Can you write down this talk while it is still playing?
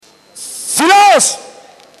Silence.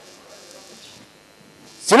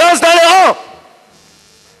 Silence dans les rangs.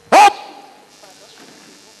 Hop.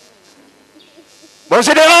 Mon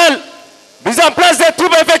général, mise en place des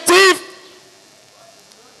troupes effectives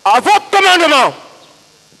à votre commandement.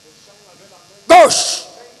 Gauche,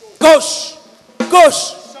 gauche,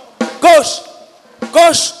 gauche, gauche,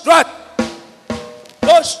 gauche, droite,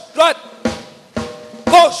 gauche, droite,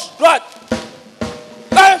 gauche, droite.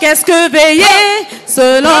 Qu'est-ce que veiller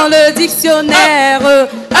selon le dictionnaire?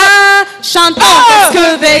 Un chantant. Qu'est-ce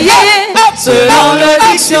que veiller selon le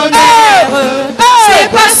dictionnaire? C'est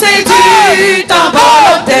passer du temps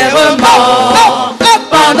volontairement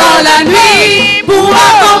pendant la nuit pour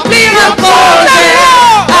accomplir un projet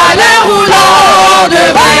à l'heure où l'on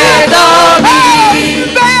devrait dormir.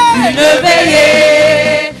 Une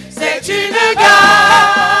veillée, c'est une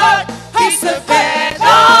garde qui se fait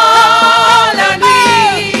dans la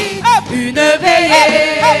nuit. Une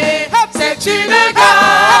veillée, c'est une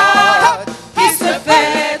garde qui se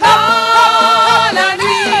fait dans la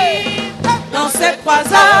nuit. Dans cette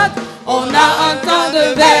croisade, on a un temps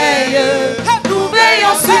de veille. Nous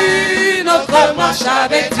veillons sur notre marche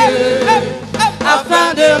avec Dieu,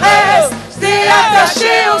 afin de rester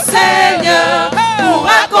attachés au Seigneur pour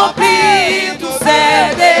accomplir tous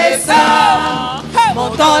ses desseins.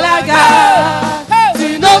 Montons la garde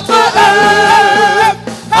sur notre œuvre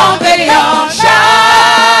en veillant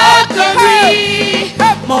chaque nuit.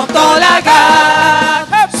 Montons la garde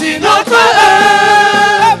sur notre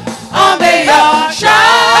œuvre en veillant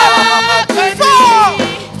chaque nuit.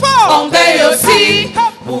 On veille aussi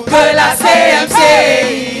pour que la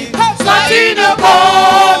CMC soit une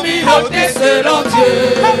communauté selon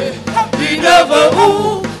Dieu, une œuvre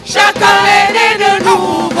où chacun est né de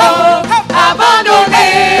nouveau,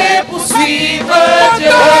 abandonné pour suivre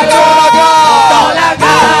Dieu. Dans la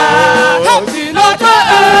garde d'une autre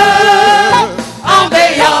œuvre, en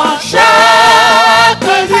veillant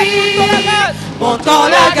chaque nuit. Montons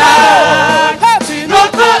la garde d'une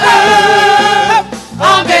autre œuvre,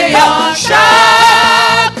 en veillant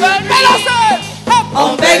chaque nuit.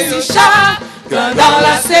 On veille sur chacun dans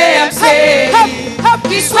la CMC,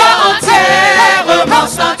 qu'il soit entièrement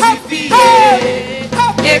sanctifié,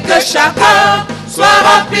 et que chacun soit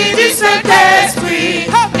rempli du Saint-Esprit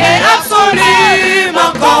et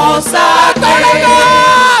absolument consacré.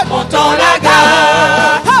 Montons la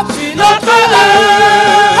garde sur notre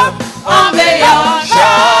œuvre en veillant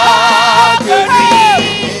chaque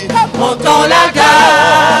nuit. Montons la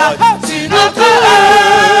garde sur notre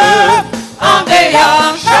œuvre en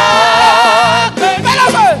veillant chaque nuit.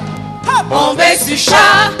 On veille sur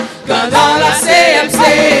chacun dans la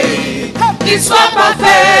CMC, qu'il soit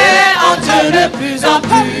parfait en Dieu de plus en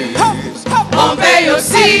plus. On veille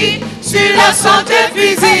aussi sur la santé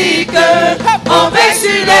physique, on veille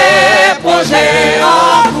sur les projets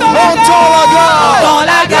en cours. Montons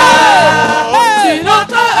la garde sur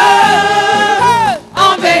notre œuvre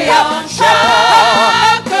en veillant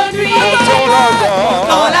chaque nuit.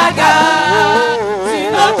 Montons la garde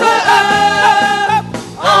sur notre œuvre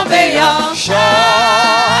en veillant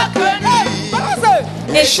chaque nuit.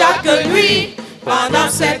 Et chaque nuit, pendant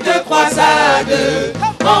cette croisade,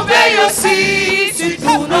 on veille aussi sur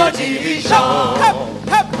tous nos dirigeants,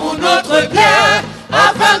 pour notre bien,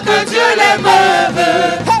 afin que Dieu les meuve,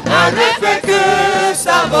 à ne faire que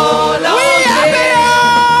sa volonté.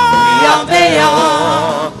 Oui, en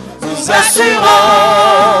veillant, nous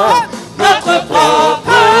assurons notre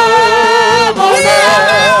propre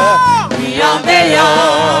bonheur. Oui, en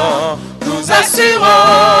veillant, nous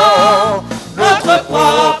assurons notre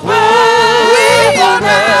propre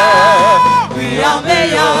bonheur. Oui, en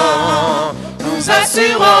veillant, nous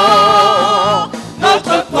assurons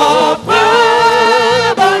notre propre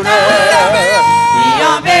bonheur. Oui,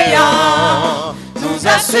 en veillant, nous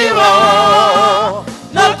assurons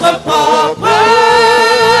notre propre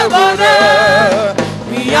bonheur.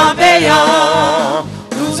 Oui, en veillant,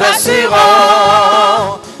 nous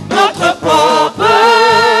assurons notre propre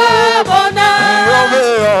bonheur.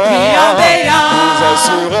 Oui, en veillant,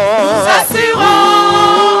 nous assurons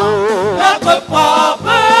notre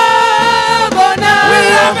propre bonheur. Oui,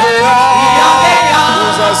 en veillant,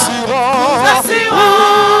 nous assurons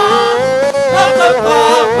notre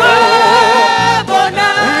propre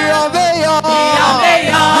bonheur. Oui, en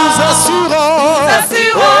veillant, nous assurons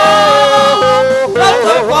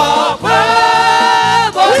notre propre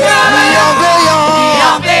bonheur. Oui, en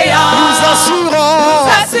veillant, nous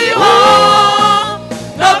assurons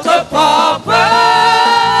notre propre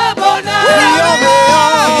bonheur.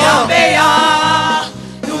 Oui, en veillant,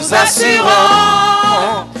 nous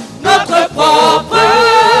assurons notre propre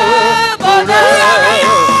bonheur.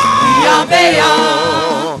 Oui, en veillant,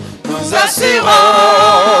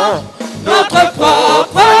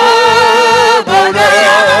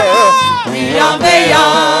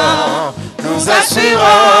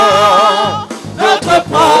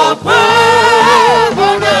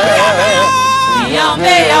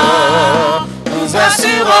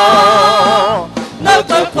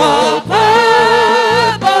 notre propre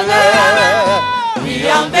bonheur. Oui,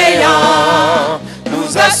 en veillant,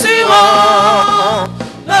 nous assurons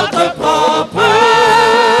notre propre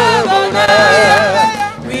bonheur.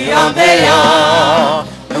 Oui, en veillant,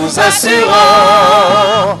 nous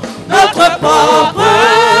assurons notre propre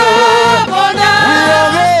bonheur. Oui,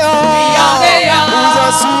 en veillant, nous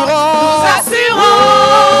assurons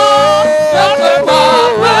notre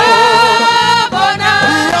propre bonheur.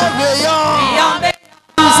 Oui, en veillant,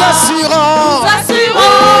 nous assurons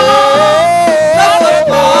notre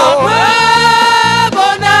propre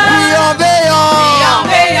bonheur. Oui, en veillant,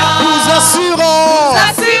 nous assurons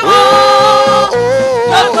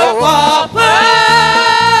notre propre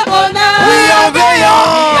bonheur. Oui, en veillant, nous assurons notre propre bonheur. Oui, en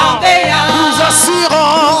veillant, nous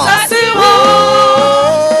assurons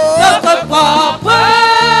notre propre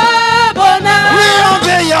bonheur. Oui, en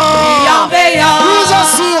veillant, nous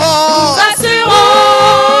assurons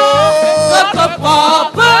notre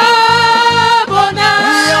propre bonheur.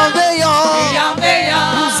 Oui, en veillant,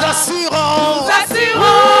 nous assurons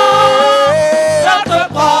notre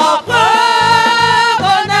propre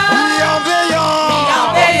bonheur. Oui, en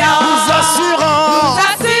veillant, nous assurons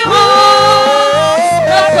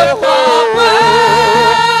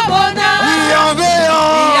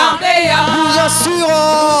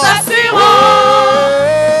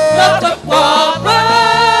notre propre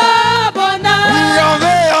bonheur. Oui, en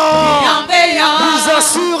veillant,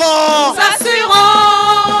 nous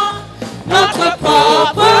assurons notre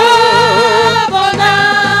propre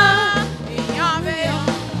bonheur. Oui, en veillant,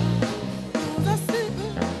 nous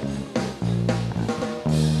assurons.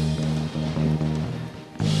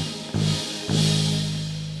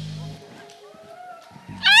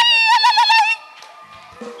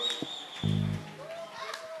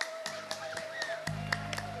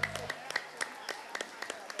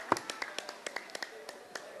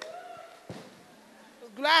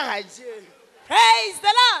 Gloire à Dieu. Praise the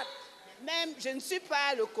Lord. Même je ne suis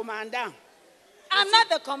pas le commandant. I'm not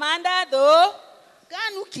the commander though.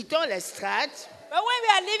 Quand nous quittons l'estrade, But when we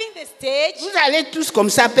are leaving the stage, vous allez tous comme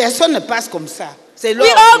ça. Personne ne passe comme ça. C'est we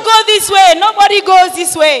l'ordre. all go this way. Nobody goes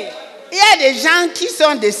this way. Il y a des gens qui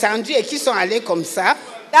sont descendus et qui sont allés comme ça.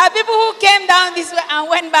 There are people who came down this way and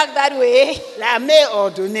went back that way. L'armée est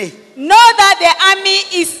ordonnée. Know that the army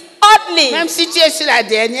is orderly. Même si tu es sur la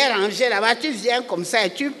dernière rangée là-bas, tu viens comme ça et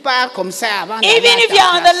tu pars comme ça avant d'aller Even à if ta you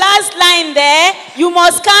are on the place. last line there, you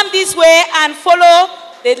must come this way and follow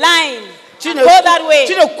the line. Tu And ne, go that way.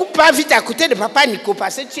 tu ne coupes pas vite à côté de Papa Nico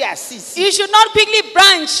parce que tu es assis ici. You should not quickly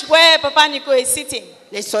branch where Papa Nico is sitting.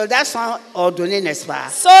 Les soldats sont ordonnés, n'est-ce pas?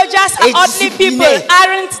 Soldiers Et are orderly people, disciplinés.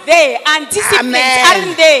 aren't they? And disciplined, Amen.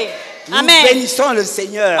 aren't they? Nous Amen. bénissons le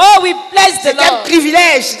Seigneur. Oh, we bless the C'est un Lord.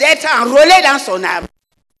 privilège d'être enrôlé dans son armée.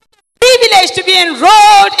 Privilege to be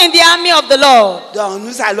enrolled in the army of the Lord. Donc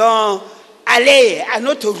nous allons aller à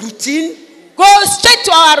notre routine, Go straight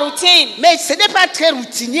to our routine. mais ce n'est pas très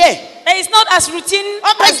routinier. But it's not as routine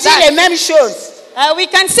On peut as dire les that. mêmes choses, We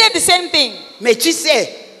can say the same thing. mais tu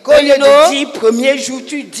sais qu'au But you lieu know- de dire premier jour,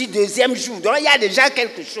 tu dis deuxième jour. Donc il y a déjà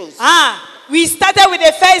quelque chose. We started with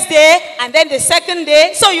the first day and then the second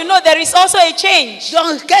day. So you know there is also a change.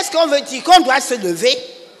 Donc qu'est-ce qu'on veut dire? Qu'on doit se lever.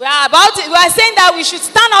 We are saying that we should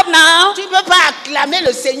stand up now. Tu ne peux pas acclamer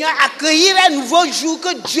le Seigneur, accueillir un nouveau jour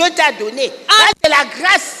que Dieu t'a donné. Ça, c'est la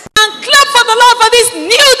grâce. And clap for the Lord for this new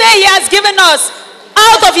day He has given us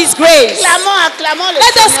out of His grace. Acclamons le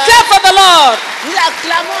Let us Seigneur. clap for the Lord. Nous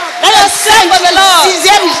acclamons. Let us clap for the Lord.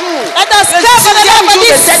 Sixième jour. Let us Le clap for the sixième Lord for jour de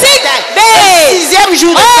this cette sixth bataille. day. Le sixième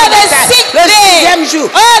jour de Oh, cette the bataille. sixth Le day. sixième jour.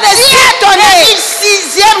 Oh, the Dis à ton sixth ami, day.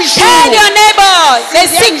 sixième Tell jour. your neighbor, the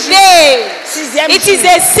Sixième sixth jour. day. Sixième It jour. is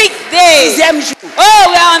a sixth day. Sixième jour. Oh,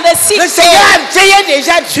 we are on the Le sixth Seigneur day. a veillé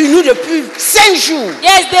déjà sur nous depuis 5 jours.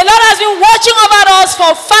 Yes, the Lord has been watching over us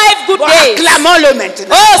for 5 good Bon, days. acclamons-le maintenant.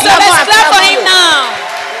 Oh, so Acclamons, let's clap for Him acclamons-le. now.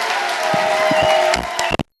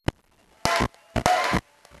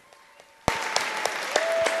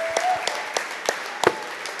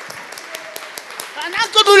 Pendant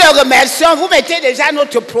que nous le remercions, vous mettez déjà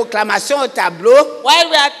notre proclamation au tableau. While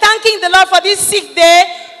we are thanking the Lord for this sixth day,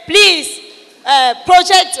 please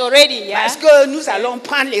project already, yeah? Parce que nous allons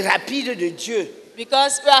prendre les rapides de Dieu.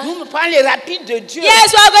 Because we are, Nous prenons les rapides de Dieu.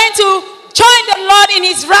 yes, we are going to join the Lord in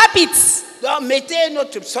His rapids. Donc mettez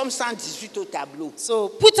notre psalme 118 au tableau. So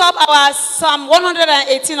put up our Psalm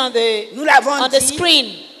 118 Nous l'avons on the dit,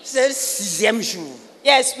 screen. c'est le 6e jour.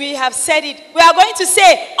 Yes, we have said it. We are going to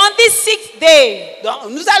say on this sixth day. Donc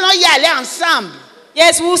nous allons y aller ensemble.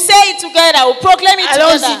 Yes, we'll say it together. We'll proclaim it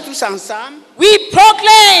Allons-y together. tous ensemble. We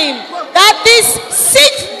proclaim that this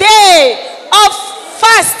sixth day of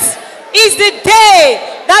fast is the day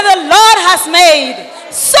that that the Lord has made,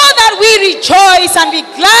 so that we rejoice and be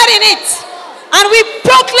glad in it. And we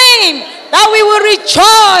proclaim that we will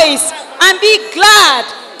rejoice and be glad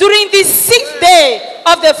during this 6th day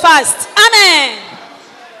of the fast. Amen.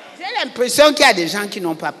 J'ai l'impression qu'il y a des gens qui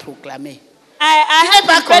n'ont pas proclamé. I have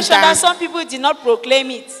the impression content. that some people did not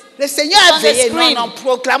proclaim it. Le Seigneur a On the veillé. screen. Nous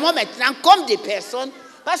proclamons maintenant comme des personnes.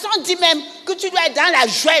 Parce qu'on dit même que tu dois être dans la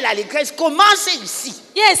joie et l'allégresse. Commence ici.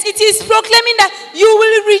 Yes, it is proclaiming that you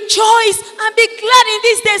will rejoice and be glad in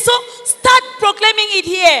this day. So start proclaiming it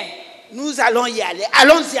here. Nous allons y aller.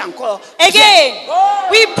 Allons-y encore. Again,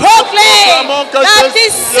 we proclaim that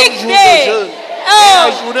this 6th day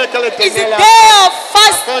is a day of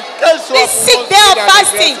fasting. This 6th day of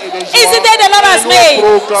fasting is the day the Lord has made,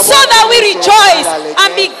 so that we rejoice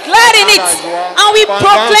and be glad in it. And we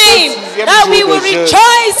proclaim that we will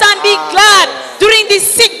rejoice and be glad during this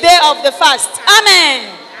 6th day of the fast. Amen.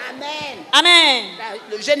 Amen. Amen.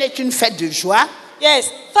 Le jeûne est une fête de joie.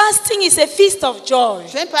 Yes, fasting is a feast of joy.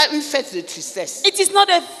 Ce n'est pas une fête de tristesse. It is not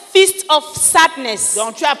a feast of sadness.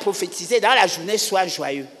 Donc tu as prophétisé dans la journée, sois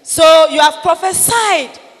joyeux. So you have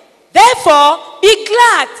prophesied. Therefore, be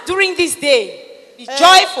glad during this day. Be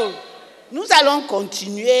joyful. Nous allons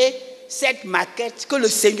continuer cette maquette que le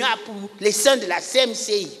Seigneur a pour les saints de la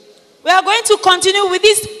CMCI. We are going to continue with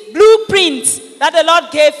this blueprint that the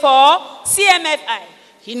Lord gave for CMFI,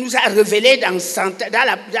 Qui nous a révélé dans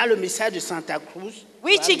le message de Santa Cruz.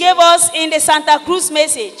 which He gave us in the Santa Cruz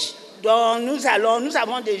message. Donc nous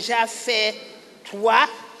avons déjà fait 3.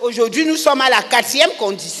 Aujourd'hui, nous sommes à la 4e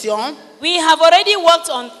condition. We have already worked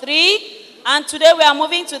on 3, and today we are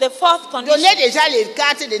moving to the 4th condition. Donnez déjà les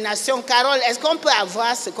cartes des nations. Carole, est-ce qu'on peut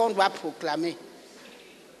avoir ce qu'on doit proclamer?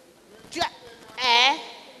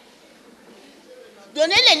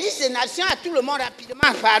 Donnez les listes des nations à tout le monde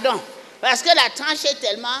rapidement, pardon. Parce que la tranche est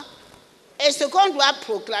tellement... Et ce qu'on doit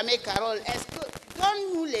proclamer, Carole, est-ce que...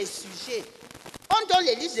 Donne-nous les sujets. On donne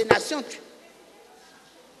les listes des nations.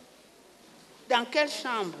 Dans quelle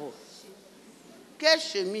chambre? Quelle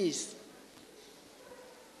chemise?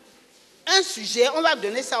 Un sujet, on va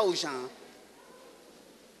donner ça aux gens.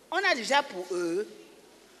 On a déjà pour eux.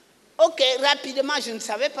 Ok, rapidement, je ne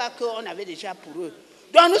savais pas qu'on avait déjà pour eux.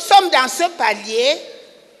 Donc nous sommes dans ce palier.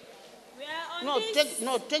 No,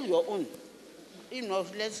 take your own.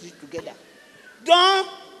 Let's read together. Donc,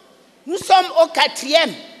 nous sommes au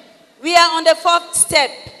 4e. We are on the 4th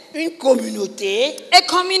step. Une communauté A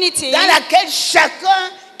community dans laquelle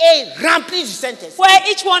chacun est rempli du Saint-Esprit. where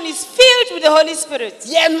each one is filled with the Holy Spirit.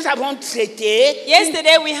 Hier, nous avons traité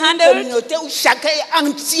Yesterday we une handled communauté où chacun est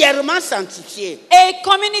entièrement sanctifié. a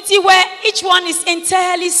community where each one is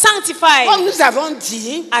entirely sanctified. Comme nous avons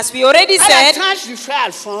dit, As we already à la said, tranche du frère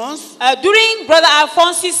Alphonse, during Brother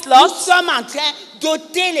Alphonse's nous loss, sommes en train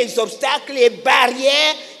d'ôter les obstacles, les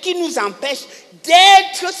barrières qui nous empêchent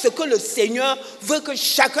d'être ce que le Seigneur veut que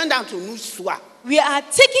chacun d'entre nous soit. we are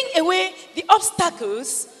taking away the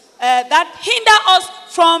obstacles that hinder us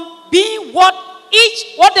from being what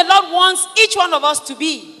the Lord wants each one of us to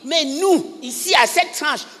be. Mais nous, ici à cette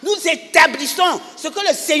tranche, nous établissons ce que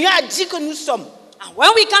le Seigneur a dit que nous sommes. And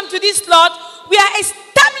when we come to this Lord, we are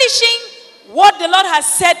establishing what the Lord has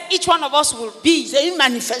said each one of us will be. C'est une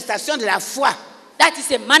manifestation de la foi. That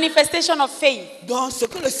is a manifestation of faith. Donc ce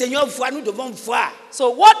que le Seigneur voit, nous devons voir.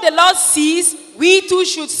 So what the Lord sees, we too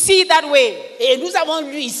should see that way. Et nous avons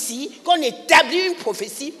lu ici qu'on établit une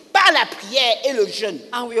prophétie par la prière et le jeûne.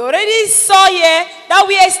 And we already saw here that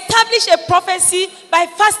we establish a prophecy by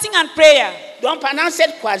fasting and prayer. Donc pendant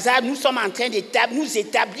cette croisade, nous sommes en train nous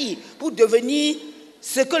établir pour devenir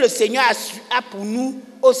ce que le Seigneur a pour nous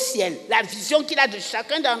au ciel. La vision qu'il a de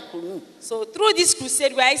chacun d'entre nous. So through this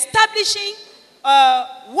crusade, we are establishing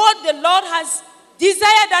what the Lord has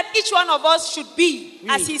desired that each one of us should be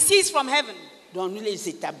as He sees from heaven. Donc nous les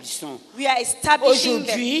établissons. We are establishing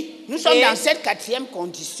them. Aujourd'hui, nous sommes dans cette 4e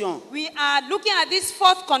condition. We are looking at this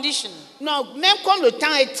 4th condition. Non, même comme le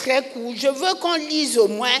temps est très court, je veux qu'on lise au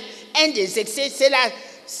moins un des extraits.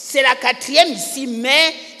 C'est la 4e ici,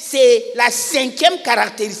 mais c'est la 5e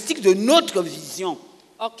caractéristique de notre vision.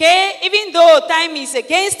 Okay, even though time is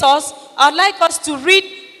against us, I'd like us to read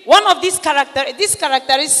one of these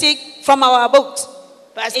characteristics from our book.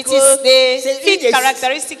 Parce It que is the c'est une 5th des...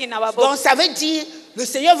 characteristic in our book. Donc ça veut dire, le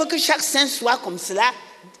Seigneur veut que chaque saint soit comme cela.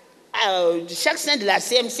 Chaque saint de la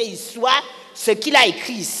CMC soit ce qu'il a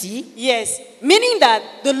écrit ici. Yes, meaning that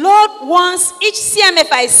the Lord wants each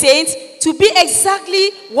CMFI saint to be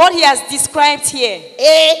exactly what He has described here.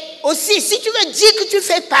 Et aussi, si tu veux dire que tu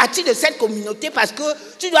fais partie de cette communauté parce que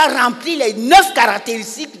tu dois remplir les 9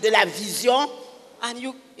 caractéristiques de la vision,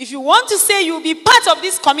 And if you want to say you will be part of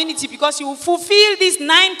this community because you will fulfill these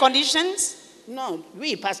 9 conditions. Non,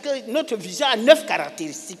 oui, parce que notre vision a 9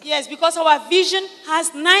 caractéristiques. Yes, because our vision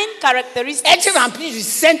has 9 characteristics. Être rempli du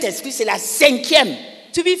Saint-Esprit, c'est la 5e.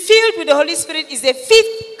 To be filled with the Holy Spirit is the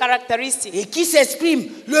 5th characteristic. Et qui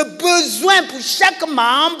s'exprime le besoin pour chaque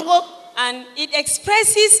membre. And it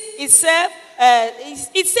expresses itself,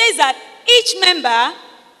 it says that each member,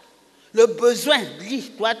 le besoin,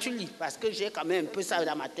 lis, toi tu lis, parce que j'ai quand même un peu ça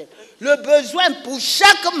dans ma tête. Le besoin pour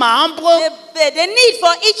chaque membre, the need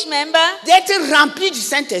for each member d'être rempli du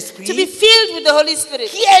Saint-Esprit, to be filled with the Holy Spirit,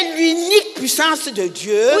 qui est l'unique puissance de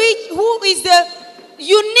Dieu, who is the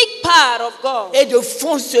unique power of God, et de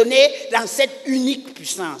fonctionner dans cette unique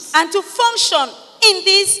puissance. and to function in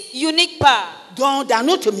this unique power. Donc, dans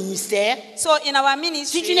notre ministère, So in our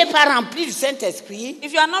ministry, si tu n'es pas rempli du Saint-Esprit,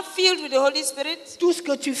 if you are not filled with the Holy Spirit, tout ce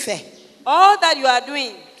que tu fais, all that you are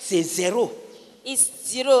doing c'est 0. is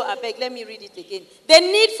 0. I beg, let me read it again. The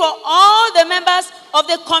need for all the members of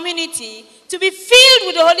the community to be filled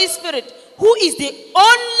with the Holy Spirit, who is the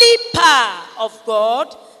only power of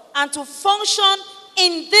God, and to function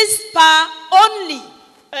in this power only.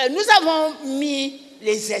 Nous avons mis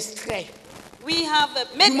les extraits. We have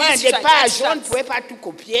made Du moins, these des pages, on ne extracts. pouvait pas tout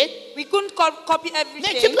copier. We couldn't copy Mais tu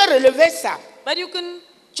everything, peux relever ça. but you can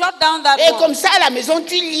jot down that Et one. comme ça, à la maison,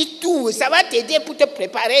 tu lis tout. Ça va t'aider pour te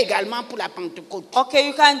préparer également pour la Pentecôte. Okay,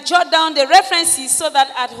 you can jot down the references so that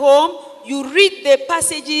at home you read the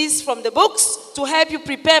passages from the books to help you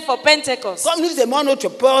prepare for Pentecost. Comme nous aimons notre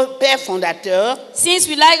Père fondateur, Since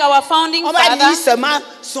we like our founding on va lire father, seulement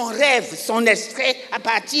son rêve, son extrait. À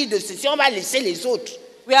partir de ceci, on va laisser les autres.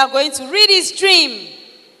 we are going to read his dream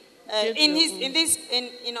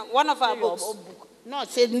in one of our books. Non,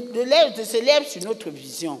 c'est de se lève sur notre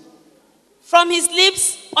vision. From his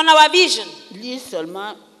lips on our vision. Lis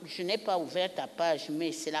seulement, je n'ai pas ouvert ta page,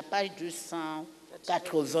 mais c'est la page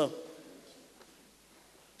 280.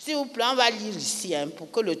 S'il vous plaît, on va lire ici, hein, pour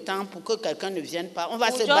que le temps, pour que quelqu'un ne vienne pas. On va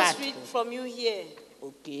We'll se just battre. read from you here,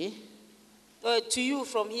 Ok. to you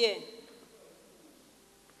from here.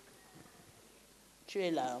 Tu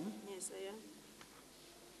es là. Hein? Yes, I am.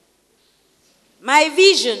 My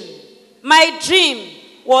vision, my dream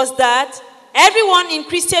was that everyone in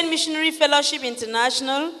Christian Missionary Fellowship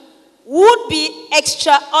International would be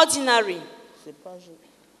extraordinary, C'est pas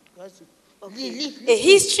Vas-y. Lis, lis, a lis.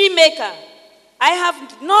 history maker. I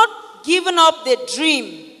have not given up the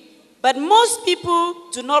dream, but most people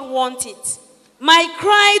do not want it. My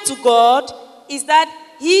cry to God is that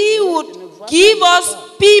He would give us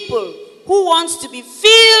people who want to be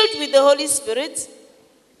filled with the Holy Spirit.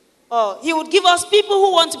 Oh, He would give us people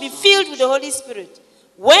who want to be filled with the Holy Spirit.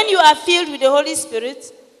 When you are filled with the Holy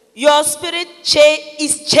Spirit, your spirit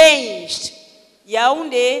is changed.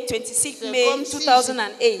 Yaoundé, 26 May comme si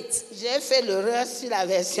 2008. J'ai fait l'erreur sur la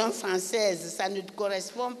version française. Ça ne te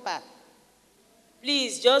correspond pas.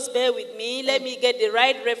 Please, just bear with me. Let me get the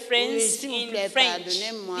right Oui, reference s'il vous in plaît, French.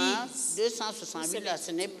 pardonnez-moi. Please. 268, là,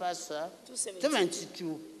 ce n'est pas ça. 272. C'est 22.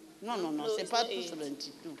 Non, non, non, No, c'est it's pas not tout eight. sur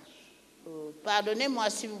 22. Pardonnez-moi,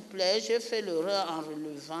 s'il vous plaît, j'ai fait l'erreur en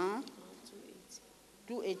relevant.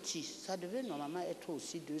 280. Ça devait normalement être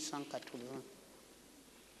aussi 280.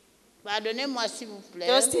 Pardonnez-moi, s'il vous plaît.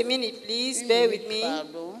 Just a minute, please. Une Bear minute, with me.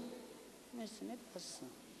 Pardon. Mais ce n'est pas ça.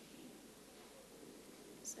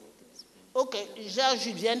 Ok,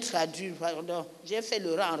 Jean-Jules vient traduire, pardon. J'ai fait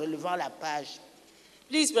l'erreur en relevant la page.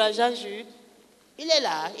 Please, Brother Jean-Jude. Il est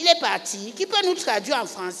là, il est parti. Qui peut nous traduire en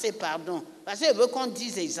français, pardon? Parce qu'il veut qu'on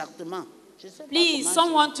dise exactement. Je sais pas Please,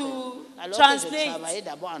 comment someone je vais to faire. Alors que je travaillais translate.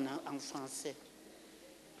 d'abord en français.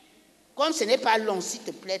 Comme ce n'est pas long, s'il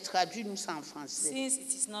te plaît, traduis-nous ça en français. Since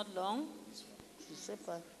it is not long. Je ne sais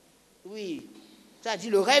pas. Oui. Tu as dit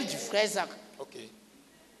le rêve du frère Zach. Ok.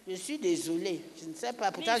 Je suis désolé. Je ne sais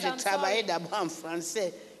pas. Pourtant, Please, I'm je travaillais d'abord en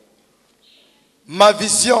français. Ma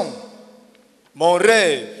vision, mon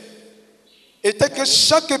rêve, était que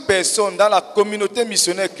chaque personne dans la communauté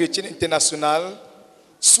missionnaire chrétienne internationale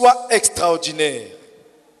soit extraordinaire,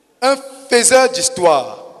 un faiseur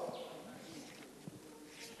d'histoire.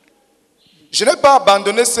 Je n'ai pas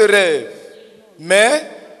abandonné ce rêve, mais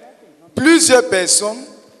plusieurs personnes,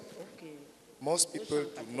 most people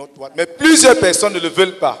do not want, mais plusieurs personnes ne le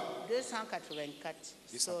veulent pas. 284.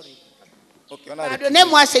 Sorry. Ok, on a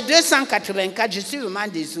Pardonnez-moi, c'est 284. Je suis vraiment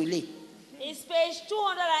désolé. It's page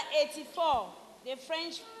 284, the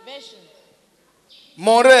French version.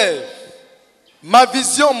 Mon rêve, ma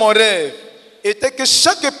vision, mon rêve était que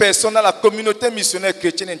chaque personne dans la communauté missionnaire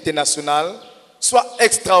chrétienne internationale soit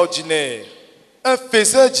extraordinaire, un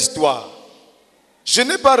faiseur d'histoire. Je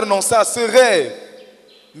n'ai pas renoncé à ce rêve,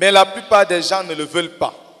 mais la plupart des gens ne le veulent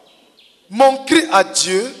pas. Mon cri à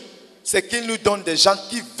Dieu, c'est qu'il nous donne des gens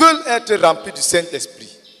qui veulent être remplis du Saint-Esprit.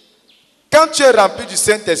 Quand tu es rempli du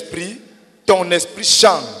Saint-Esprit, ton esprit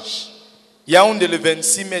change. Yaoundé le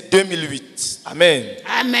 26 mai 2008. Amen.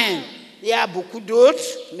 Amen. Il y a beaucoup d'autres,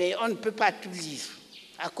 mais on ne peut pas tout lire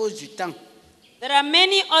à cause du temps. There are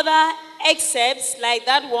many other excerpts like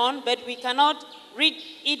that one, but we cannot read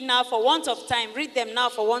it now for want of time. Read them now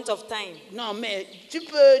for want of time. Non, mais tu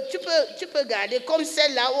peux garder comme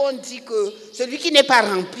celle-là où on dit que celui qui n'est pas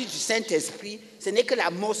rempli du Saint-Esprit, ce n'est que la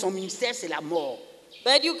mort. Son ministère, c'est la mort.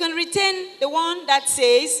 But you can retain the one that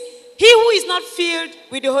says, he who is not filled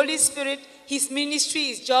with the Holy Spirit, his ministry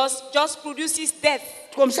is just produces death.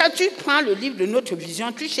 Comme ça, tu prends le livre de notre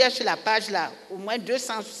vision, tu cherches la page là, au moins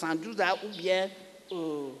 272 là, ou bien,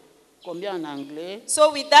 combien en anglais?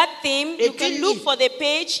 So with that theme, Et you can look for the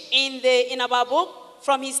page in our book,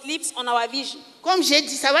 From His Lips on Our Vision. Comme j'ai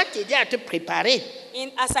dit, ça va t'aider à te préparer.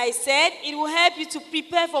 As I said, it will help you to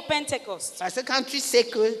prepare for Pentecost. Parce que quand tu sais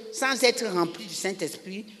que sans être rempli du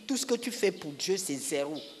Saint-Esprit, tout ce que tu fais pour Dieu, c'est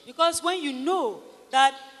zéro. Because when you know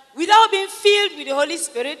that without being filled with the Holy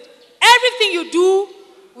Spirit, everything you do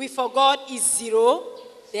for God is zero,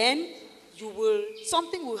 then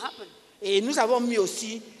something will happen. Et nous avons mis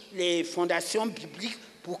aussi les fondations bibliques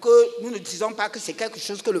pour que nous ne disons pas que c'est quelque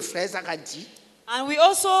chose que le frère Zach a dit. And we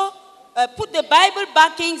also put the Bible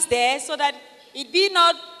backings there so that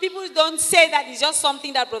people don't say that it's just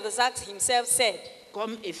something that Brother Zach himself said.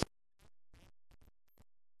 Comme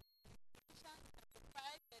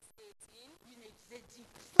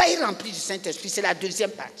soyez remplis du Saint-Esprit, c'est la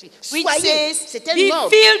deuxième partie. Which Soyez, says, c'est un be ordre.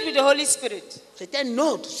 filled with the Holy Spirit. C'est un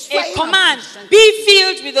ordre. A Soyez command, remplis du Saint-Esprit. be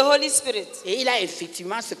filled with the Holy Spirit. Et il a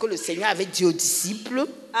effectivement ce que le Seigneur avait dit aux disciples.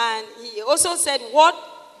 And he also said what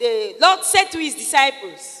the Lord said to his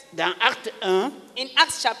disciples. Dans Acte 1, In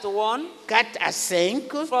Acts chapter 1, 4 à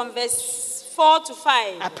 5, from verse 4 to 5.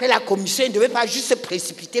 après la commission, il ne devait pas juste se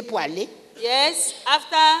précipiter pour aller. Yes,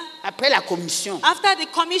 Après la commission. after the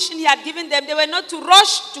commission he had given them, they were not to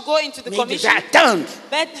rush to go into the Mais il devait commission, attendre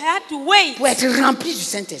but they had to wait pour être rempli du to be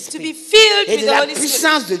Saint-Esprit. filled Et with de the la Holy Spirit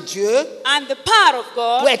puissance de Dieu and the power of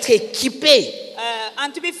pour God, être équipé.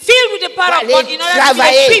 and to be filled with the power of Pour God aller in order to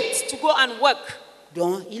travailler. be equipped to go and work.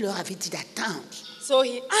 Donc, il leur avait dit d'attendre. So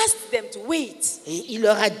he asked them to wait. Et il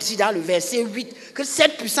leur a dit dans le verset 8 que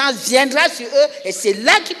cette puissance viendra sur eux et c'est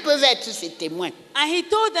là qu'ils peuvent être ses témoins. And he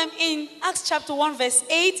told them in Acts chapter 1 verse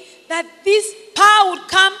 8 that this power would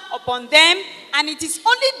come upon them, and it is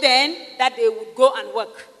only then that they would go and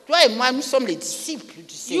work. Toi et moi, nous sommes les disciples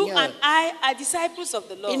du You Seigneur. and I are disciples of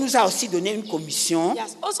the Il Lord. nous a aussi donné une commission. He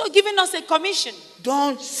has also given us a commission.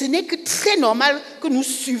 Donc, ce n'est que très normal que nous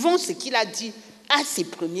suivons ce qu'il a dit à ses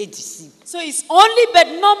premiers disciples. So it's only but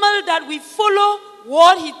normal that we follow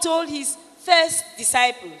what he told his first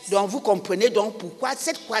disciples. Donc, vous comprenez donc pourquoi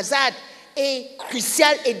cette croisade est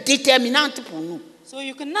cruciale et déterminante pour nous. So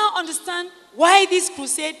you can now understand why this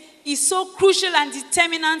crusade is so crucial and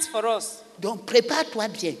determinant for us. Donc, prépare-toi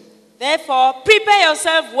bien. Therefore, prepare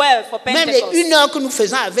yourself well for Même les Pentecost. 1 heure que nous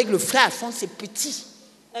faisons avec le frère Alphonse, c'est petit.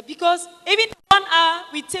 Because even 1 hour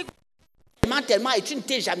we take, Tellement, et tu ne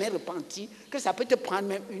t'es jamais repenti que ça peut te prendre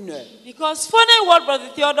même 1 heure. because following what Brother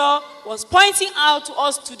Theodore was pointing out to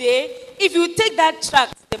us today, if you take that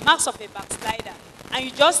tract, the marks of a backslider, and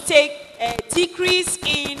you just take a decrease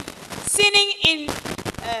in sinning in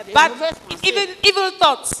evil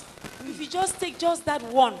thoughts, if you just take just that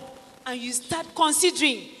one and you start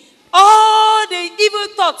considering all the evil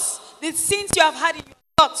thoughts, the sins you have had in your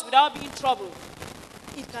thoughts without being troubled,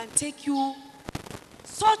 it can take you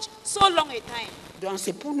so long a time. Donc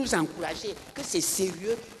c'est pour nous encourager que c'est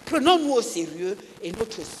sérieux. Prenons-nous au sérieux et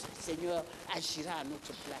notre Seigneur agira à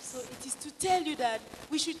notre place. So it is to tell you that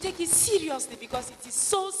we should take it seriously because it is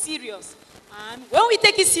so serious. And when we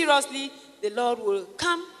take it seriously, the Lord will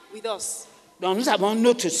come with us. Donc nous avons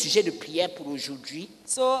notre sujet de prière pour aujourd'hui.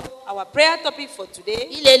 So our prayer topic for today,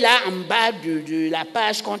 Il est là en bas de la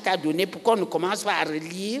page qu'on t'a donnée pour qu'on ne commence pas à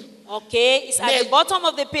relire. okay, it's Mais at the bottom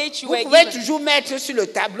of the page you Vous were pouvez given. toujours mettre sur le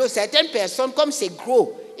tableau. Certaines personnes, comme c'est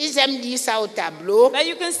gros, ils aiment lire ça au tableau. But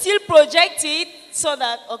you can still project it so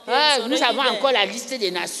that, okay, Ah, it's nous already avons there. encore la liste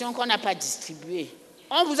des nations qu'on n'a pas distribuée.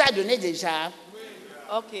 On vous a donné déjà.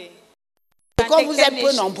 Okay. Et comme Take vous 10 êtes peu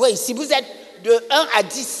nations. nombreux ici, vous êtes de 1 à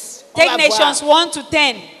 10. On Take va nations voir. 1 to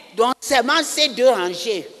 10. Donc seulement ces 2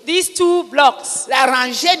 rangées. These 2 blocks. La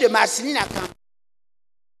rangée de Marceline à Caen.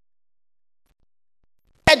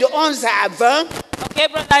 De 11 à 20. Okay,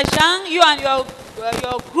 Brother Jean, you and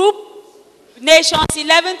your group, nations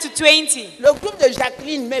 11 to 20. Le groupe de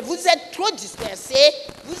Jacqueline, mais vous êtes trop dispersés.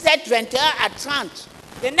 Vous êtes 21 à 30.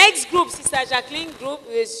 The next group, Sister Jacqueline group,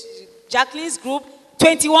 is Jacqueline's group,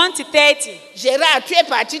 21 to 30. Gérard, tu es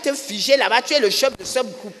parti te figer là-bas, tu es le chef de ce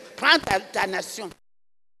groupe. Prends ta nation.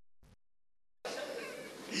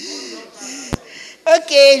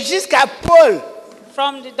 Ok, jusqu'à Paul.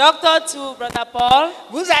 From the doctor to Brother Paul.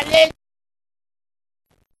 Vous allez...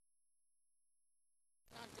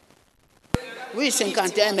 Oui,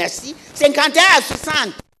 51, merci. 51 à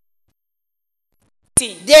 60.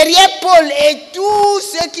 Derrière Paul et tous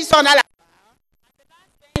ceux qui sont dans la...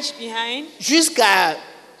 Jusqu'à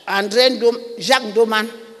Jacques Doman.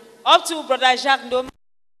 Up to Brother Jacques Doman.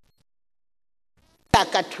 À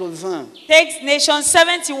 80. Takes nations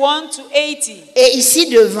 71 to 80. Et ici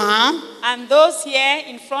devant. And those here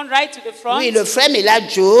in front, right to the front. Oui, le frère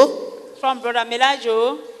Melajo. From Brother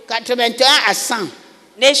Melajo. 81 à 100.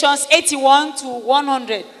 Nations 81 to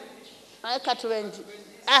 100. 90.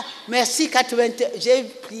 Ah, merci, 80. J'ai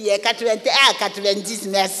prié 81 à 90,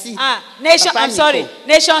 merci. Ah, nation, I'm sorry.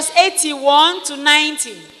 Nations 81 to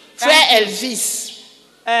 90. Frère Elvis.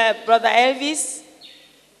 Brother Elvis.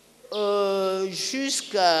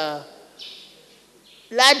 Jusqu'à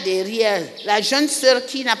là derrière, la jeune sœur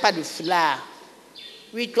qui n'a pas de foulard.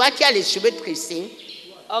 Oui, toi qui as les cheveux tressés.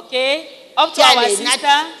 Okay, up to our sister.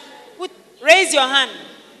 Raise your hand.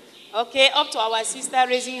 Okay, up to our sister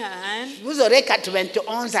raising her hand. Vous aurez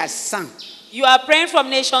 91 à 100. You are praying from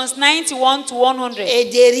nations 91 to 100. Et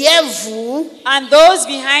derrière vous. And those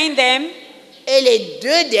behind them. Et les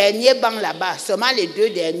deux derniers bancs là-bas, seulement les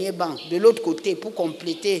deux derniers bancs de l'autre côté pour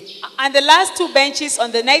compléter. And the last two benches on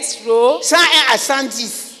the next row. 101 à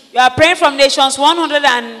 110. You are praying from nations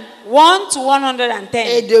 101 to 110.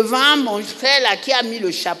 Et devant mon frère là qui a mis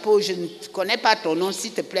le chapeau, je ne connais pas ton nom,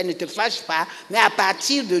 s'il te plaît, ne te fâche pas, mais à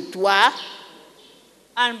partir de toi.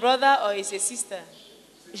 And brother or is a sister?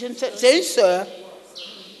 Je ne sais, c'est une sœur.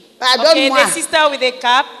 Pardonne-moi. Okay, the sister with a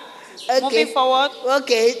cap. Okay. Moving forward.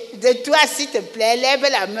 Ok, de toi s'il te plaît, lève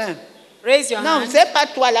la main. Raise your hand. Non, c'est pas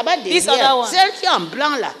toi là-bas derrière. C'est celle qui est en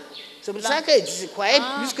blanc là. C'est pour ça que je croyais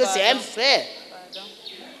plus que c'est un frère. Pardon.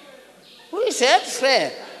 Oui, c'est un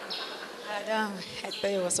frère. Pardon. I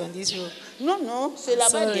thought it was on this row. Non, non, c'est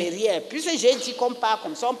là-bas derrière. Puisque j'ai dit qu'on part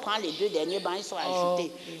comme ça, on prend les deux derniers bancs, ils sont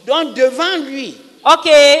ajoutés. Okay. Donc devant lui.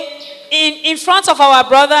 Okay, in front of our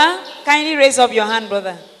brother, kindly raise up your hand,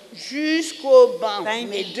 brother. Jusqu'au banc,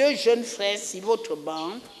 mes deux jeunes frères, si votre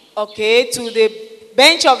banc. Okay, to the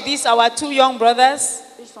bench of these, our two young brothers.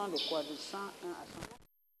 Ils sont de quoi? De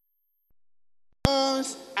 101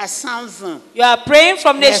 à 120. You are praying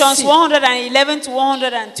from nations 111 to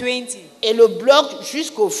 120. Et le bloc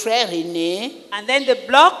jusqu'au frère aîné. And then the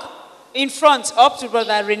block in front, up to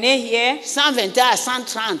brother René here. 121 à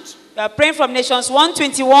 130. You are praying from nations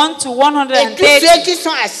 121 to 130. Et tous ceux qui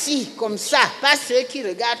sont assis comme ça, pas ceux qui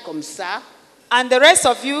regardent comme ça. And the rest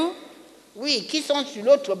of you. Oui, qui sont sur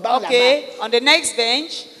l'autre banc là-bas. Okay, on the next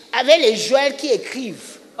bench. Avec les Joël qui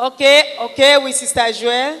écrivent. Okay, okay, with Sister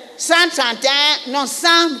Joël. 131, non,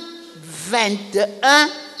 121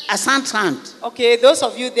 à 130. Okay, those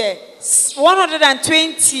of you there.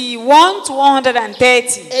 121 to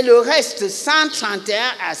 130. Et le reste, 131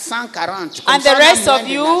 à 140. And the rest of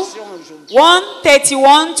you,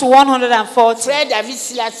 131 to 140. Frère David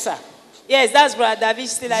Silatsa. Yes, that's Brother David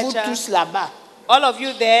Silatsa. Vous tous là-bas. All of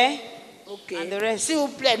you there. Okay. And the rest. S'il vous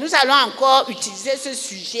plaît, nous allons encore utiliser ce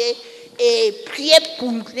sujet et prier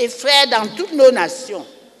pour les frères dans toutes nos nations.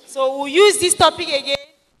 So we'll use this topic again.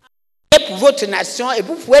 Priez pour votre nation et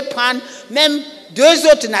vous pouvez prendre même 2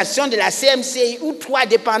 autres nations de la CMCI ou 3,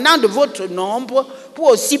 dépendant de votre nombre, pour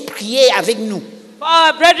aussi prier avec nous. For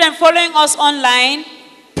our brethren following us online,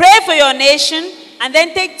 pray for your nation and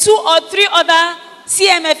then take 2 or 3 other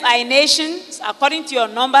CMFI nations according to your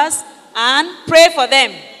numbers and pray for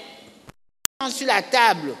them. Sur la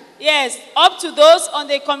table. Yes, up to those on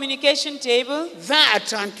the communication table. 20 à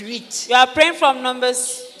 38. You are praying from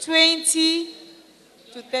numbers 20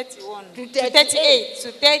 to 31. To 38.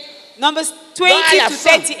 To 30, numbers 20 to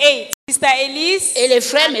 38. Sister Elise. Et les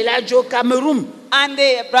frères Melajo Cameroun. And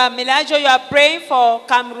the Brother Melajo, you are praying for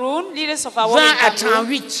Cameroon, leaders of our 20 à Cameroon.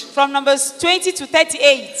 38. From numbers 20 to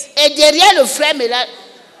 38. Et derrière le frère Melajo.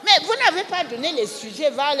 Mais vous n'avez pas donné les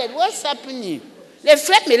sujets, Violet. What's happening? Les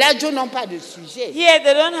frères Melajo n'ont pas de sujet. Here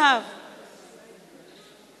they don't have.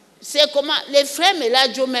 C'est comment? Les frères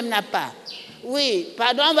Melajo même n'a pas. Oui,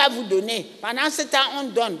 pardon, on va vous donner. Pendant ce temps, on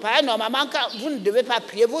donne. Normalement, quand vous ne devez pas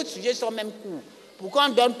prier, vos sujets sont même courts. Pourquoi on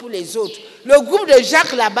donne pour les autres? Le groupe de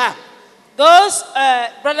Jacques là-bas. Those,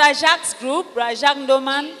 Brother Jacques' group, Brother Jacques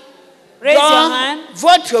Doman, raise your hand.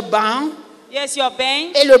 Votre banc. Yes, your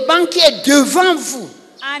bench. Et le banc qui est devant vous.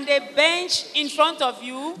 And a bench in front of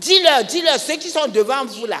you. Dis-leur, ceux qui sont devant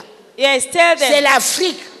vous là. Yes, tell them. C'est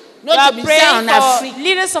l'Afrique. We Notre are ministère en praying for Afrique.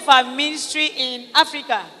 leaders of our ministry in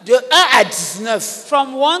Africa. De 1 à 19.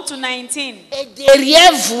 From 1 to 19. Et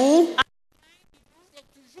derrière vous,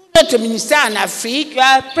 notre ministère en Afrique. You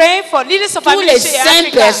are praying for leaders of our Tous les ministry in 5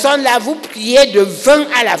 Africa. personnes là, vous priez de 20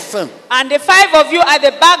 à la fin. And the 5 of you at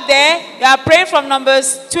the back there, you are praying from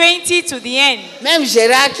numbers 20 to the end. Même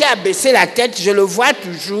Gérard qui a baissé la tête, je le vois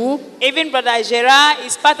toujours. Even Brother Gerard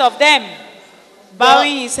is part of them,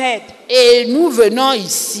 bowing his head. Et nous venons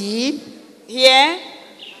ici, Here,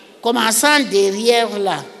 commençant derrière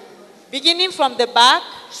là. beginning from the back.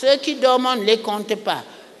 Ceux qui dorment, on ne les compte pas.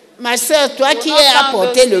 Ma soeur, toi qui not as count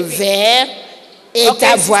apporté those le verre et Okay,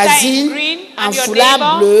 ta sister voisine in green en and your foulard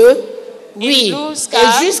neighbor bleu, oui, blue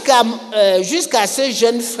scarf. et jusqu'à ce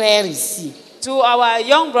jeune frère ici. To our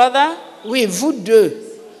young brother, Oui, vous deux.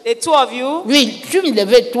 the 2 of you. Oui, tu me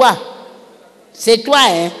lèves, toi. C'est toi,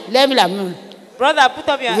 hein? Lève la main. Brother, put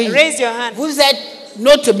up your Oui. raise your hand. Vous êtes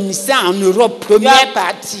notre ministère en Europe, You première are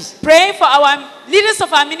partie. praying for our leaders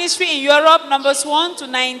of our ministry in Europe, numbers 1 to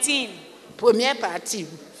 19. Première partie.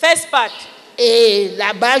 First part. Et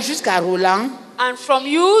là-bas jusqu'à Roland. And from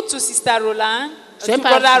you to Sister Roland, C'est to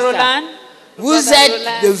pas Brother Sister. Roland. Vous Brother êtes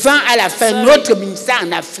Roland. de 20 à la fin, Sorry. notre ministère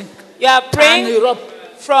en Afrique, You are en praying Europe.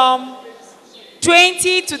 from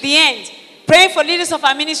 20 to the end. Praying for leaders of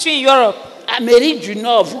our ministry in Europe. Amérique du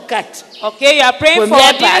Nord, vous 4. Okay, you are praying for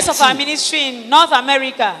Première leaders of partie. our ministry in North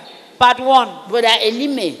America. Part 1. Voilà,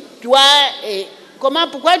 Elimé, toi,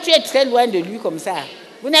 pourquoi tu es très loin de lui comme ça?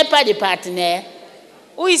 Vous n'êtes pas des partenaires.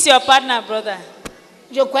 Who is your partner, brother?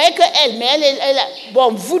 Je croyais qu'elle, mais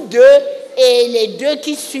bon, vous deux et les deux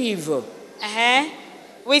qui suivent.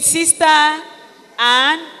 With Sister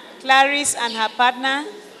Anne, Clarice and her partner.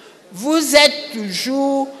 Vous êtes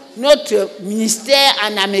toujours notre ministère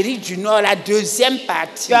en Amérique du Nord, la deuxième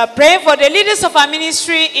partie. You are praying for the leaders of our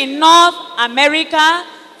ministry in North America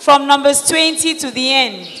from numbers 20 to the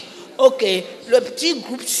end. Ok, le petit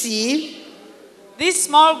groupe-ci, This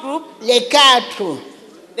small group, les 4.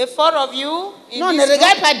 the 4 of you in Non, ne this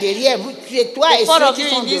regarde group, pas derrière, vous, tu es toi The et four ceux of qui you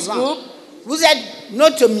sont in this devant. group. Vous êtes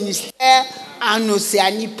notre ministère en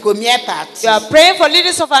Océanie, première partie. you are praying for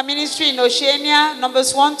leaders of our ministry in Oceania,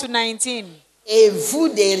 numbers 1 to 19. Et vous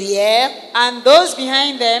derrière, And those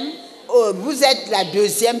behind them, vous êtes la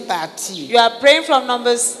deuxième partie. you are praying from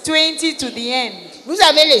numbers 20 to the end. Vous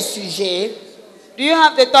avez les sujets. Do you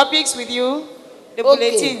have the topics with you? The Ok.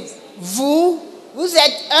 bulletins? Vous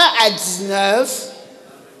êtes 1 à 19.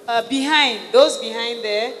 Behind, those behind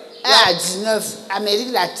there. 1 à 19,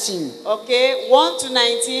 Amérique latine. Okay, 1 to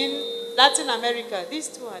 19, Latin America. These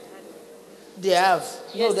two had had. They have.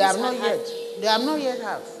 Yes, No, they have this not one had. yet. They have not yet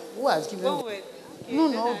have. Who has given Go them? with. Okay, No,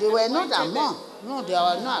 then no, I they were not appointed among. them. No, they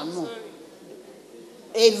are not among.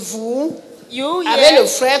 Et vous, You avec le here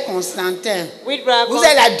frère Constantin, with Brother vous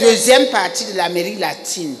êtes la Constantine, deuxième partie de l'Amérique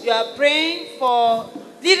latine. you are praying for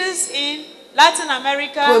leaders in Latin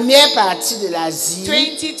America, Première partie de l'Asie,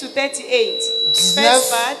 20 to 38. 19, First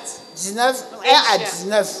part, 19, 1 à Asia.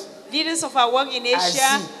 19. leaders of our work in Asia,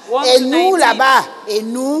 Asie. 1 Et to nous 19. là-bas, et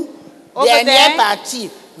nous, Over dernière there, partie,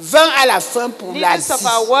 20 à la fin pour leaders l'Asie. of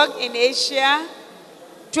our work in Asia,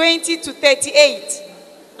 20 to 38.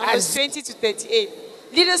 Numbers Asie. 20 to 38.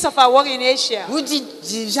 Leaders of our work in Asia. Vous dites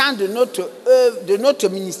dirigeants de notre œuvre, de notre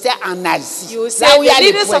ministère en Asie. You will say Là où il y a the les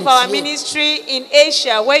leaders of our pointillés. ministry in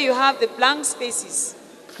Asia, where you have the blank spaces.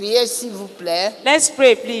 Priez s'il vous plaît. Let's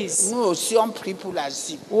pray, please. Nous aussi on prie pour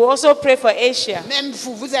l'Asie. We also pray for Asia. Même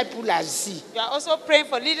vous, vous êtes pour l'Asie. We are also praying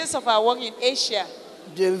for leaders of our work in Asia.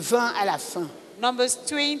 De 20 à la fin. Numbers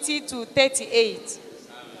 20 to 38.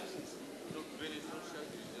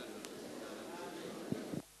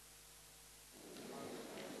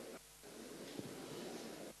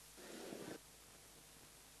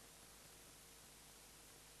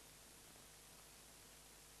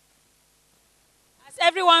 Has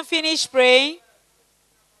everyone finished praying?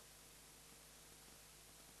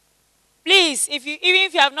 Please, even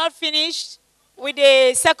if you have not finished with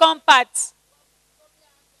the second part.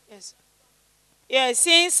 Yes. Yes,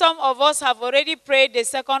 since some of us have already prayed the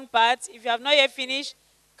second part, if you have not yet finished,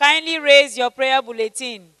 kindly raise your prayer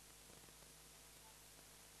bulletin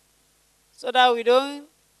so that we don't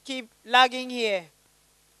keep lagging here.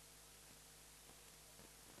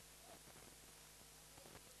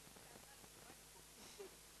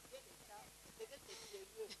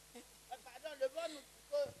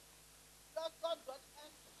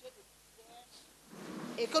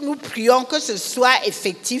 Et que nous prions que ce soit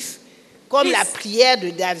effectif comme Please. la prière de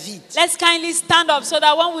David. Let's kindly stand up so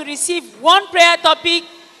that when we receive one prayer topic,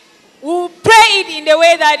 We will pray it in the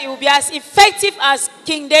way that it will be as effective as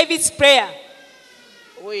King David's prayer.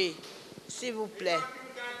 Oui, s'il vous plaît.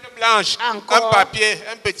 Blanche, Encore. un papier,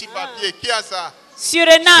 un petit papier. Qui a ça?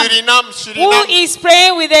 Suriname. Suriname, Who Suriname. is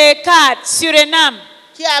praying with a card? Suriname.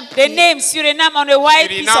 Qui a The prié? name Suriname on a white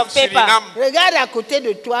piece Suriname, of paper. Suriname. Regarde à côté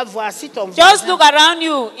de toi, voir si ton Just voisin- look around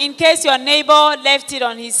you in case your neighbor left it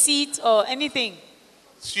on his seat or anything.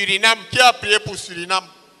 Suriname. Qui a prié pour Suriname?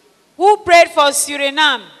 Who prayed for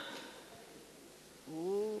Suriname?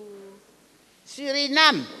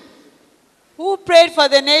 Suriname. Who prayed for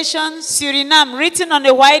the nation Suriname, written on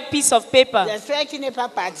a white piece of paper? J'espère qu'il n'est pas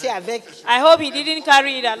parti avec. I hope he didn't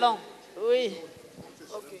carry it along. Oui.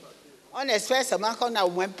 On espère seulement qu'on a au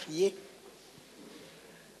moins prié.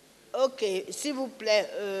 Ok, s'il vous plaît.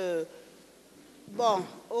 Bon,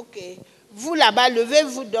 ok. Vous là-bas,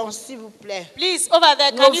 levez-vous donc, s'il vous plaît. Please, over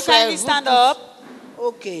there, can Nos you frères, kindly vous stand tous. up?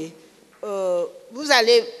 Ok. Vous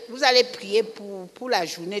allez prier pour la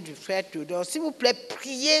journée du frère Théodore. S'il vous plaît,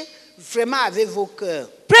 priez vraiment avec vos cœurs.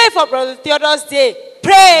 Pray for Brother Theodore's day.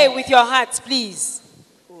 Pray with your hearts, please.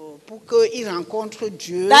 Pour qu'il rencontre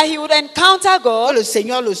Dieu. That he would encounter Que God, le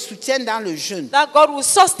Seigneur le soutienne dans le jeûne. that God will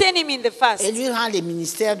sustain him in the fast Et lui rend les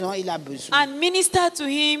ministères dont il a besoin. and minister to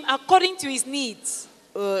him according to his needs.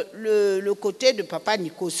 Le côté de Papa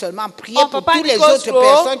Nico seulement, priez On pour Papa toutes les Nico's autres role.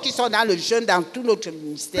 personnes qui sont dans le jeûne dans tout notre Pray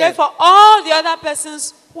ministère. for all the other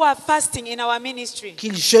persons who are fasting in our ministry.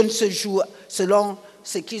 Qu'ils jeûnent ce jour selon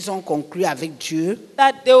ce qu'ils ont conclu avec Dieu.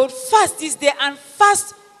 That they would fast this day and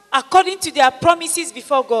fast according to their promises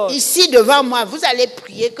before God. Ici devant moi, vous allez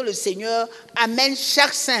prier que le Seigneur amène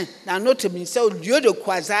chaque saint dans notre ministère au lieu de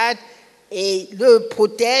croisade et le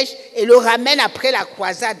protège et le ramène après la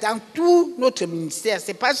croisade dans tout notre ministère. Ce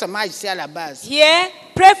n'est pas seulement ici à la base. Here,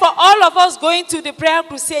 pray for all of us going to the prayer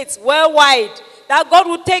crusades worldwide. That God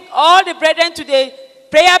will take all the brethren to the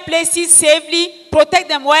prayer places safely, protect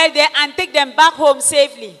them while there, and take them back home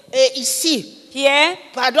safely. Et ici, Here,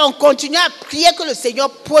 continuez à prier que le Seigneur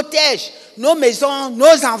protège nos maisons,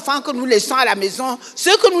 nos enfants que nous laissons à la maison,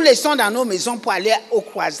 ceux que nous laissons dans nos maisons pour aller aux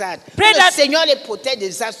croisades. Pray Que that- le Seigneur les protège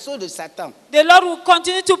des assauts de Satan. the Lord will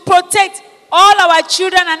continue to protect all our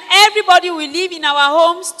children and everybody will live in our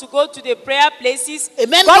homes to go to the prayer places. Et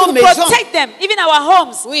même God nos will maisons. protect them, even our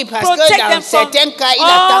homes. Oui, parce Protect que dans them from certains cas, il all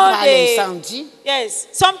attend par the- l'incendie. Yes,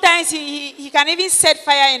 sometimes he can even set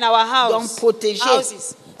fire in our house. Donc, protéger.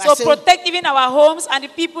 Houses. So Parce que- protect even our homes and the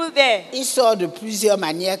people there. Il sort de plusieurs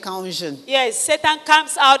manières quand on jeûne. Yes, Satan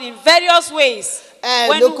comes out in various ways.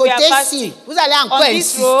 When Le we are côté fasting. ci, vous allez encore On this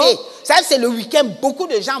insister. road. Ça, c'est le week-end. Beaucoup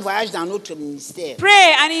de gens voyagent dans notre ministère.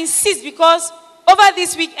 Pray and insist because over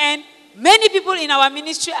this weekend, many people in our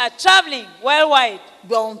ministry are traveling worldwide.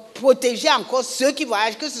 Donc, protéger encore ceux qui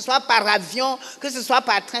voyagent, que ce soit par avion, que ce soit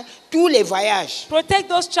par train, tous les voyages. Protect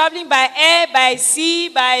those traveling by air, by sea,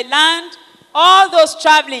 by land, all those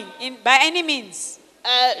traveling by any means.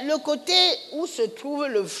 Le côté où se trouve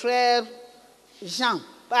le frère Jean,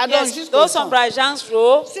 pardon, Yes, jusqu'au those on fond. Brother Jean's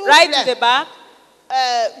row, S'il vous right plaît. to the back.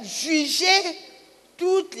 Jugez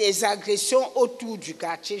toutes les agressions autour du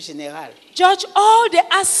quartier général. Judge all the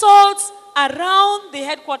assaults around the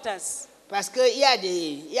headquarters. Parce qu'il y a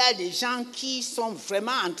des gens qui sont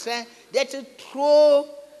vraiment en train d'être trop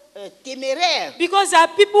téméraires. Because there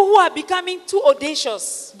are people who are becoming too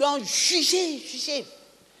audacious. Donc, jugez.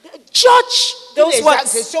 Judge Toutes those les works.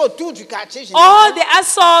 agressions autour du quartier All général. the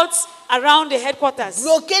assaults around the headquarters.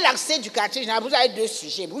 Bloquez l'accès du quartier général. Vous avez deux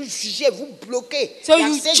sujets. Vous jugez, vous bloquez So you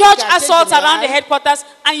l'accès du judge quartier assaults général around the headquarters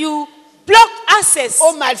and you block access,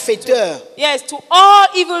 aux malfaiteurs. yes, to all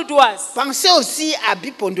evildoers. Pensez aussi à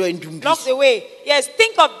Bipondo et Ndumbi. Block the way. Yes,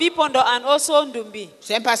 think of Bipondo and also Ndumbi.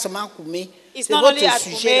 Ce n'est pas seulement Koumé. It's C'est not only votre at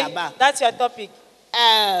sujet Kume, là-bas. that's your topic.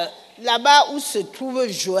 Là-bas où se trouve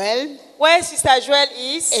Joël, Where Sister Joel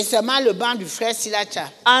et is seulement le banc du frère Silacha.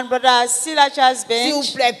 and Brother Silacha's S'il vous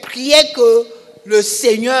bench, plaît, priez que le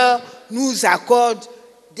Seigneur nous accorde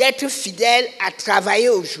d'être fidèles à travailler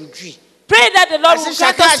aujourd'hui. pray that the Lord Parce que will grant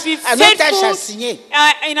chacun us to be a notre tâche à faithful signer.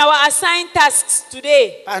 in our assigned tasks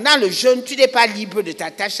today. Pendant le jeûne, tu n'es pas libre de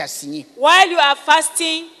ta tâche à signer. While you are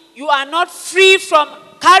fasting, you are not free from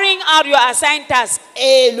carrying out your assigned tasks.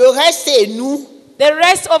 Et le reste, c'est nous. The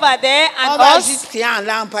rest over there On and va us, juste prier en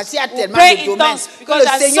langue parce qu'il y a tellement pray de in domaines. tongues, Que because le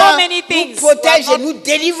there are so Seigneur many nous things protège we are et nous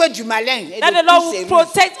délivre du malin. Et that de the Lord tous ses will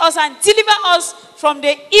ruses. protect us and deliver us from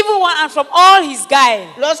the evil one and from all his guile.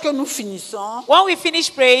 Lorsque nous finissons, When we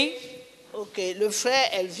finish praying, ok, le frère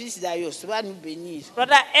Elvis Dayos va nous bénir.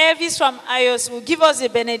 Brother Elvis from Ios will give us a S'il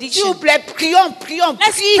vous benediction. plaît, prions,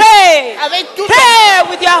 Let's priez pray. avec tout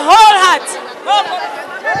Pray with your whole heart.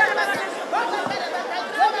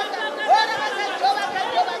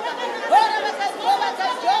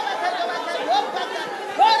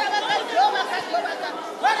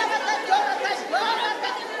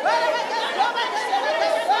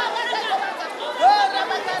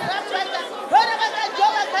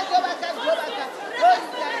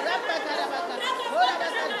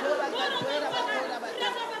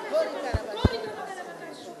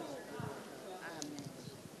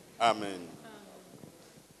 Amen.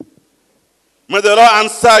 May the Lord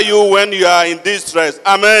answer you when you are in distress.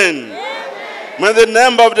 Amen. May the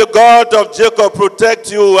name of the God of Jacob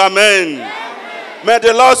protect you. Amen. May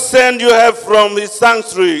the Lord send you help from his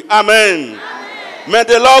sanctuary. Amen. May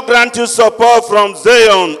the Lord grant you support from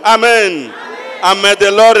Zion. Amen. And may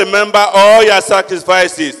the Lord remember all your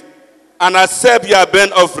sacrifices and accept your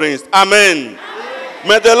burnt offerings. Amen.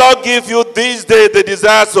 May the Lord give you this day the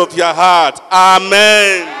desires of your heart.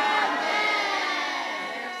 Amen.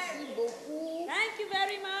 Thank you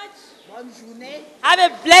very much.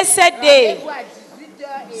 Have a blessed day.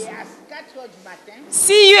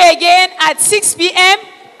 See you again at 6 p.m.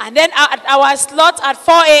 and then at our slot at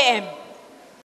 4 a.m.